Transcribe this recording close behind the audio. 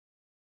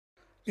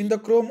In the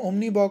Chrome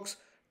Omni box,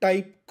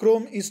 type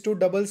Chrome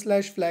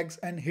 /flags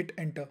and hit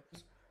enter.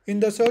 In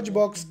the search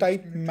box,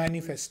 type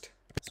Manifest.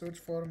 Search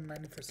for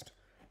Manifest.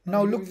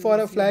 Now here look you for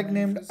will a see flag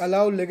named Manifest.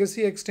 Allow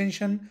Legacy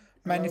Extension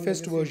Allow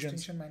Manifest legacy Versions.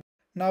 extension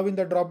Now in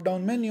the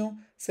drop-down menu,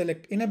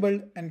 select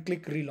Enabled and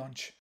click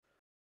Relaunch.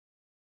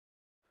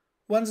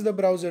 Once the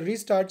browser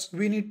restarts,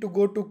 we need to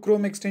go to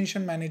Chrome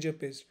Extension Manager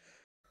page.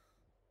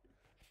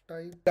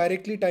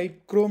 Directly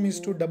type Chrome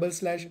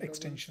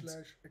 /extensions.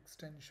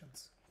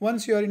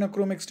 Once you are in a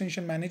Chrome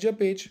Extension Manager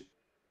page,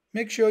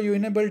 make sure you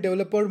enable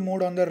developer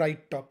mode on the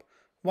right top.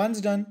 Once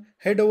done,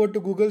 head over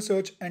to Google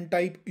search and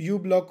type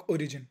uBlock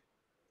origin.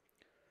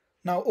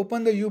 Now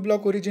open the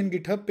uBlock origin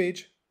GitHub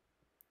page.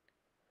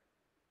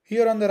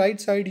 Here on the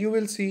right side, you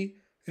will see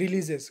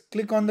releases.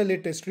 Click on the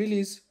latest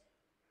release.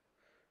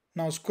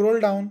 Now scroll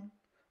down.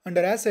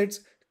 Under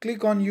assets,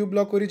 click on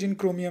uBlock origin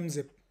Chromium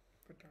zip.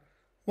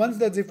 Once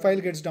the zip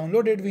file gets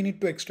downloaded, we need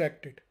to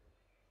extract it.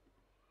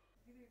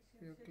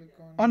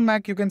 On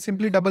Mac, you can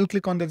simply double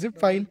click on the zip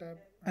file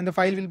and the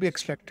file will be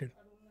extracted.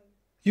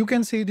 You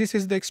can see this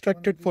is the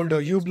extracted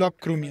folder uBlock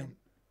Chromium.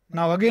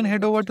 Now again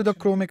head over to the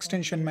Chrome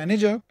Extension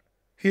Manager.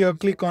 Here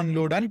click on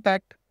Load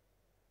Unpacked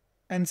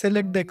and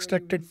select the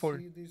extracted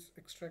folder.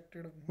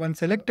 Once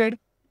selected,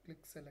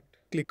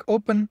 click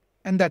Open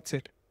and that's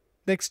it.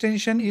 The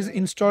extension is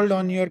installed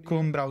on your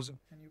Chrome browser.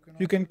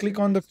 You can click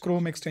on the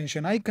Chrome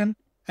extension icon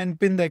and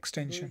pin the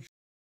extension.